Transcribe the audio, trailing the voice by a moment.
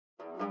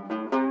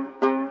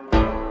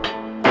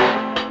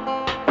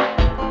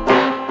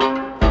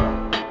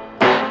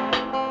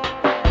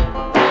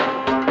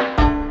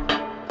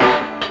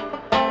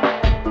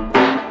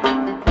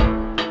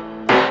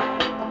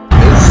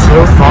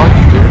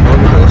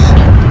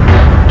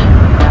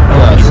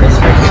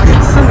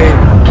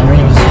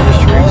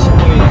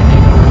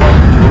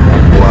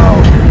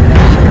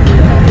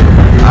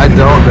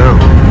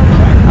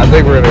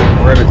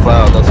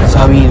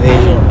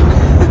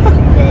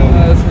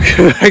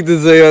back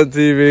to Say on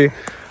TV.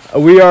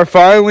 We are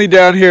finally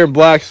down here in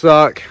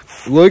Blackstock.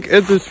 Look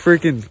at this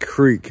freaking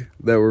creek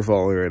that we're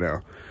following right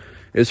now.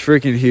 It's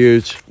freaking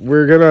huge.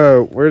 We're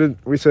gonna, where did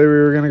we say we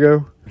were gonna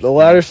go? The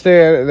ladder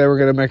stand, and then we're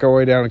gonna make our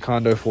way down to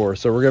Condo 4.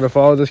 So we're gonna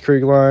follow this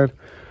creek line,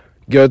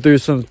 go through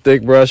some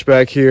thick brush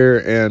back here,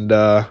 and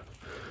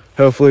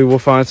hopefully we'll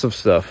find some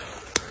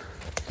stuff.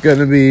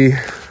 Gonna be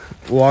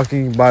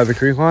walking by the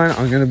creek line.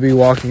 I'm gonna be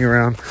walking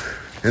around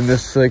in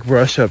this thick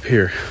brush up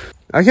here.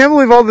 I can't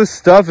believe all this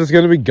stuff is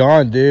gonna be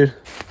gone, dude.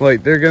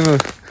 Like, they're gonna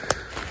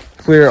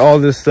clear all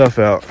this stuff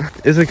out.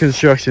 Isn't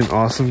construction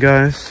awesome,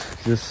 guys?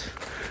 Just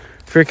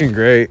freaking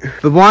great.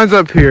 The blind's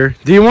up here.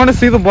 Do you want to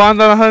see the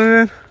blind that I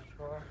hunted in?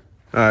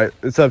 All right,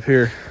 it's up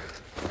here.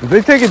 Did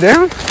they take it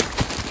down?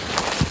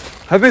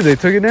 I think they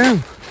took it down.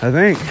 I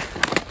think.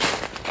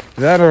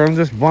 That or I'm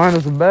just blind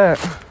as a bat.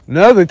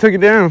 No, they took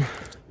it down.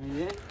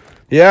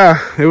 Yeah,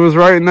 it was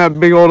right in that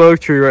big old oak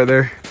tree right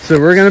there. So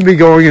we're gonna be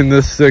going in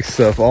this thick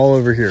stuff all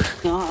over here.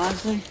 No,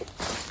 honestly,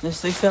 this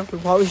thick stuff, we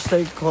probably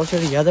stay closer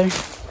together.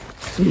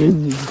 I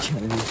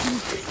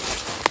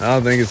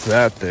don't think it's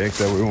that thick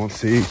that we won't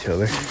see each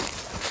other.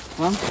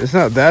 Huh? It's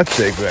not that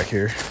thick back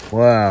here.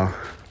 Wow.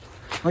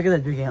 Look at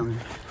that big antler.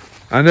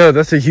 I know,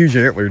 that's a huge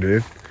antler,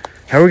 dude.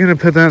 How are we gonna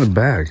put that in the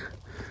bag?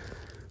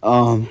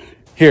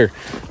 Here,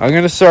 I'm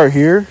gonna start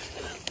here,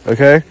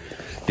 okay?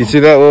 You see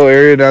that little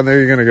area down there?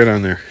 You're gonna go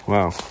down there.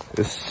 Wow,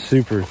 it's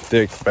super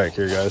thick back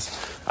here,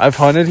 guys. I've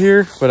hunted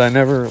here, but I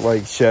never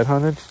like shed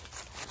hunted.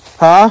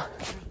 Huh?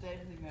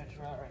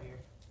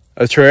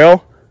 A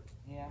trail?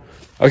 Yeah.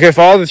 Okay,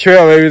 follow the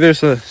trail. Maybe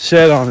there's a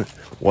shed on it.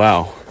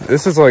 Wow,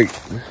 this is like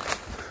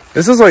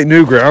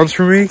new grounds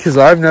for me because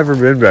I've never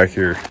been back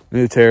here.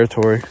 New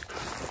territory.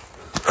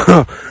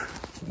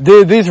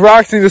 Dude, these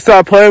rocks need to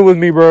stop playing with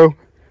me, bro.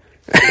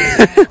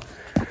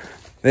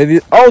 They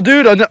need, oh,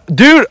 dude,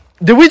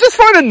 did we just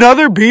find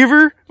another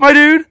beaver, my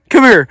dude?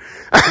 Come here.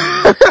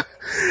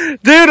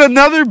 Dude,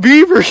 another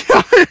beaver.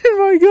 Oh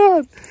my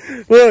God.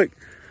 Look,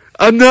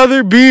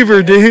 another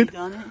beaver, dude.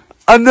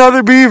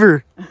 Another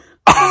beaver.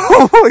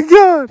 Oh my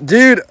God.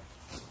 Dude,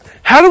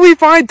 how do we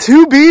find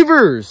 2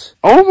 beavers?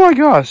 Oh my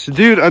gosh,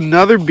 dude,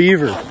 another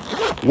beaver.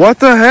 What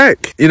the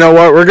heck? You know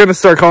what? We're going to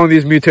start calling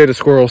these mutated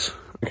squirrels.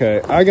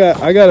 Okay, I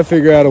got to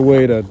figure out a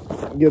way to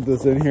get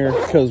this in here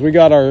because we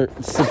got our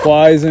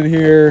supplies in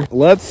here.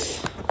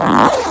 Let's,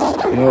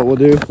 you know what we'll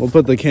do? We'll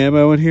put the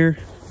camo in here,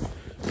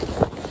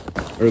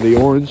 or the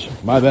orange,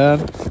 my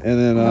bad. And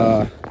then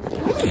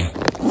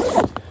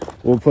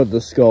we'll put the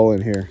skull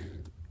in here.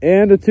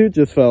 And a tooth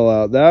just fell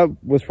out. That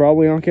was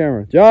probably on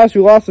camera. Josh,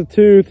 we lost a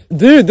tooth.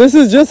 Dude, this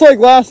is just like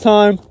last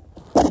time.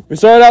 We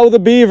started out with a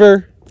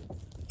beaver.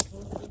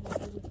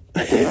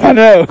 I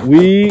know.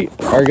 We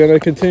are going to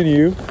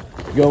continue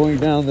going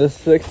down this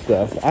thick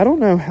stuff. I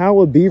don't know how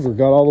a beaver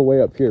got all the way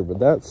up here, but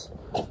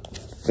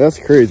that's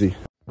crazy.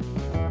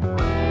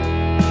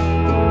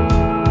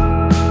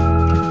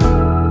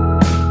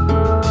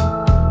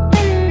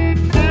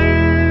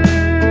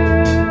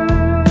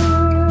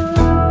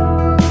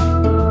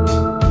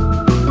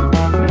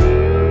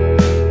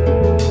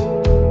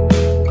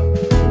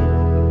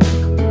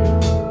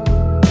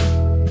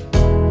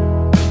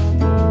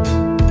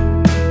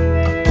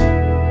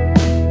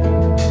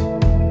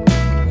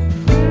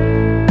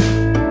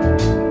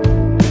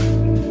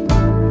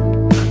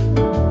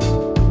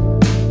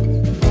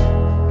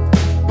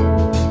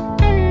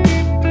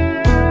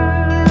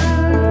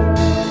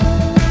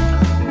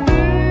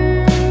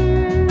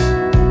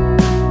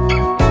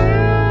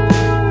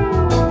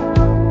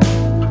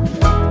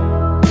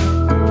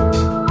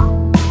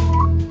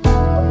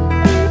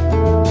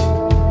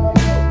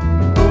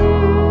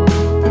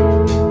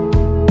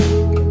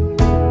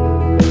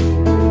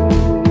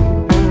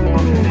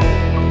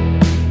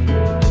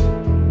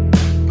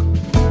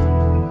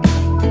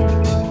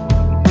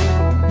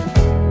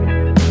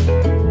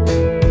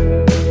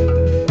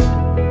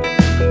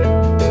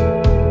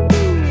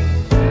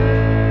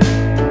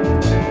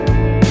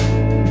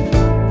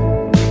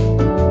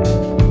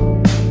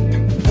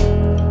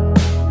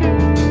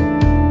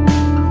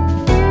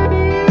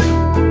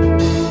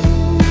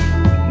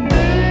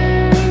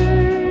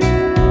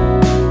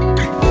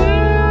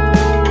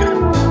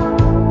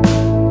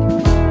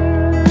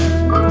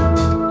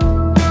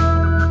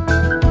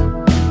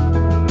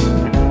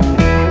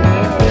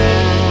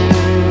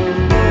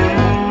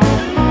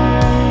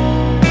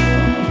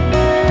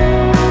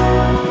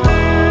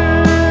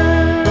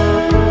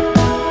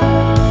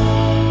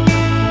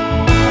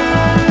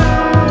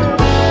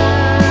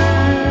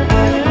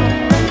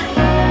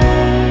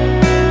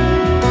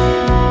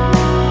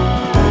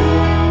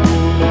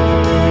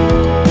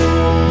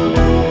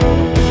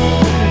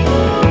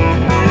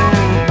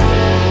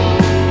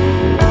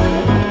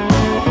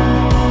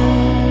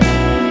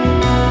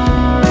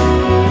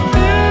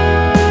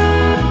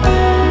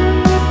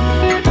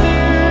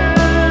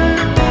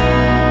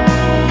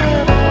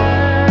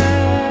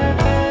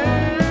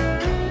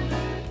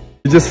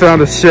 Just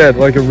found a shed,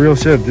 like a real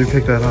shed. Dude,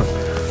 pick that up.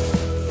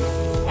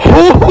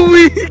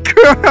 Holy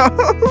crap!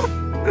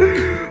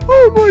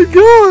 Oh my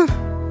God!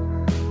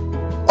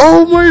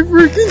 Oh my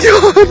freaking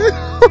god!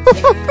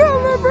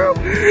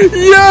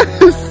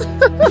 Yes!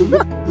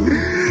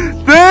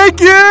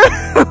 Thank you!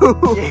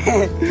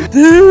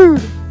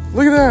 Dude,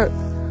 look at that.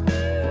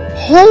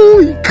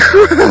 Holy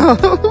crap!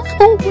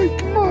 Oh my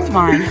god. It's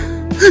mine.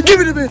 Give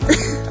it a bit.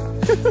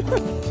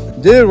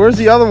 Dude, where's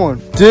the other one?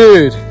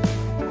 Dude.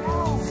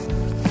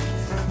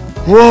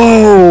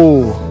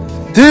 Whoa.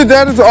 Dude,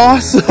 that is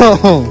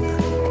awesome.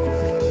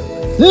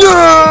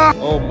 No!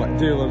 Oh my,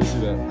 dude, let me see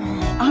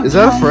that. Is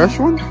that a fresh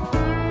one?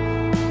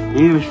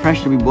 It was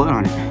fresh to be blood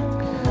on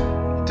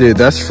it. Dude,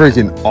 that's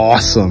freaking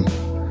awesome.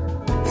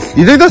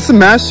 You think that's the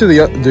match to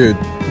the dude?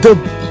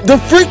 The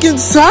freaking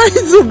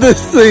size of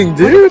this thing,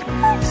 dude.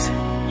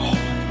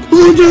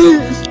 Look at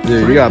this.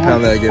 Dude, you gotta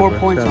pound that again, bro.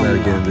 Pound that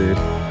again, dude.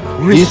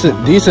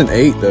 Decent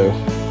 8 though.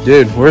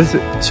 Dude, where's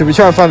it? Should we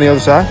try to find the other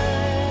side?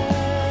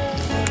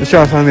 Let's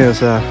try to find the other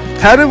side.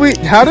 How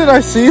did I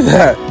see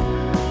that?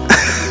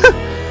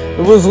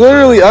 It was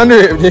literally under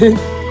it, dude.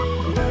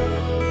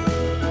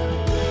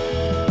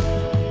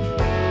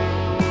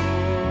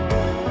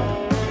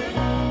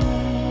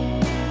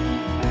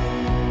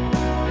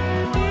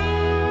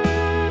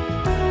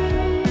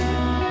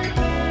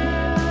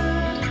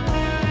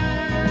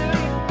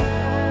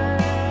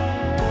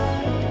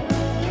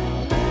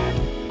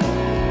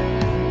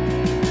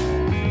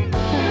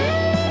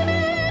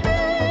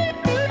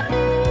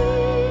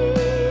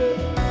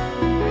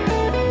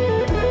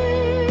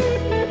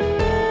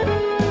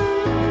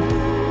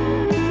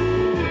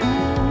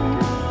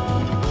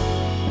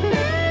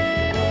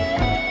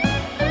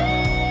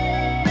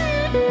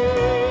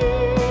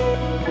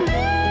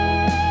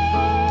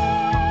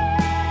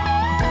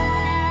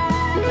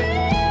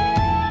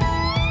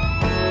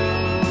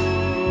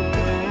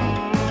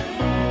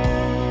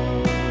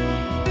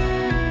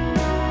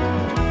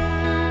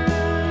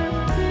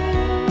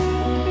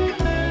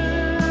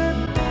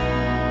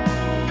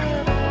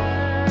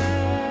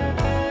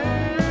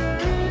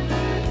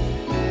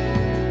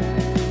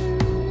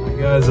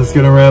 Guys, that's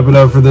gonna wrap it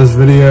up for this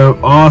video.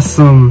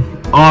 Awesome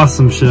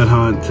shed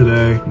hunt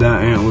today.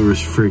 That antler was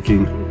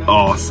freaking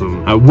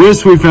awesome. I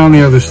wish we found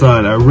the other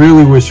side. I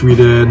really wish we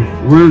did.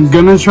 We're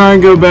gonna try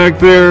and go back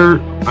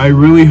there. I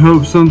really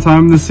hope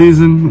sometime this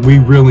season. We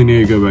really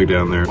need to go back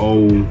down there.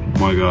 Oh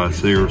my gosh,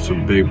 there were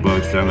some big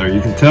bucks down there.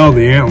 You can tell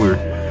the antler,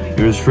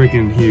 it was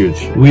freaking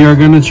huge. We are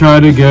gonna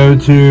try to go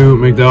to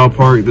McDowell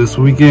Park this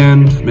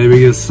weekend. Maybe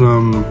get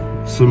some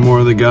more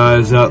of the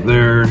guys out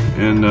there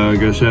and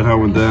go shed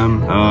hunt with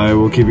them. I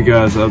will keep you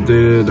guys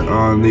updated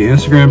on the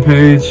Instagram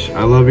page.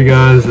 I love you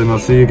guys, and I'll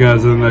see you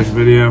guys in the next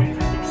video.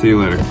 See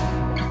you later.